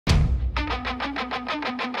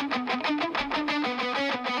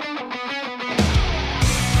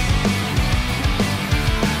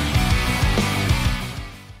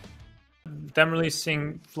them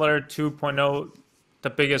releasing Flutter 2.0, the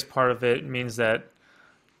biggest part of it means that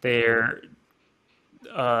they're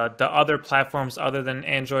the other platforms other than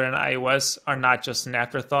Android and iOS are not just an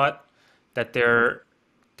afterthought, that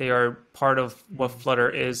they are part of what Flutter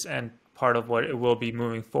is and part of what it will be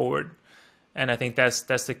moving forward. And I think that's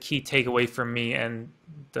the key takeaway for me and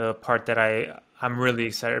the part that I'm really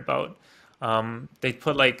excited about. They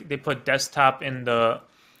put desktop in the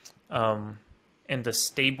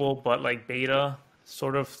stable but like beta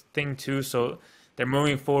sort of thing too. So they're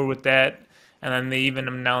moving forward with that. And then they even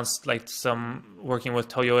announced like some working with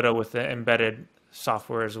Toyota with the embedded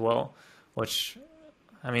software as well, which,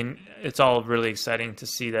 I mean, it's all really exciting to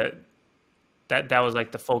see that was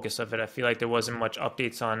like the focus of it. I feel like there wasn't much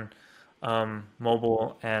updates on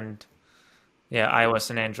mobile and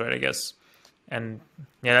iOS and Android, I guess. And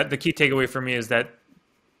yeah, the key takeaway for me is that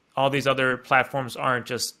all these other platforms aren't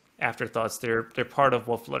just afterthoughts. They're part of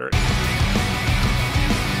what Flutter is.